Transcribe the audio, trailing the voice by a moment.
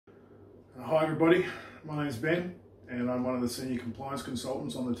Hi everybody, my name is Ben and I'm one of the senior compliance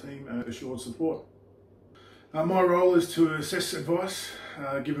consultants on the team at Assured Support. My role is to assess advice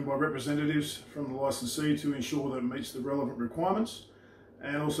given by representatives from the licensee to ensure that it meets the relevant requirements,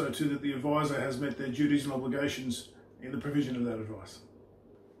 and also that the advisor has met their duties and obligations in the provision of that advice.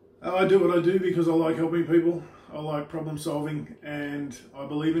 I do what I do because I like helping people, I like problem solving, and I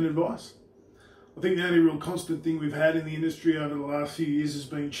believe in advice. I think the only real constant thing we've had in the industry over the last few years has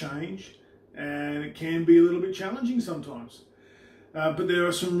been change, and it can be a little bit challenging sometimes. But there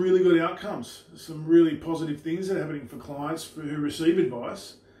are some really good outcomes, some really positive things that are happening for clients who receive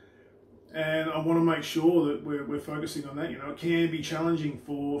advice. And I want to make sure that we're focusing on that. You know, it can be challenging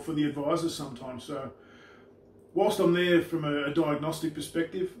for the advisors sometimes. So whilst I'm there from a diagnostic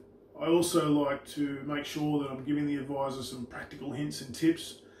perspective, I also like to make sure that I'm giving the advisor some practical hints and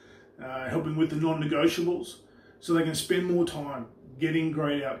tips, helping with the non-negotiables so they can spend more time getting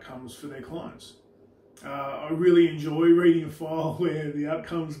great outcomes for their clients. I really enjoy reading a file where the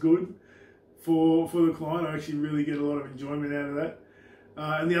outcome's good for the client. I actually really get a lot of enjoyment out of that.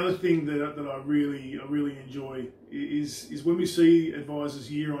 And the other thing that I really enjoy is when we see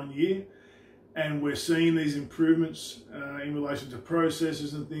advisors year on year, and we're seeing these improvements in relation to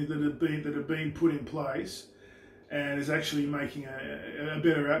processes and things that have been put in place, and is actually making a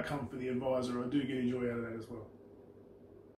better outcome for the advisor. I do get enjoy out of that as well.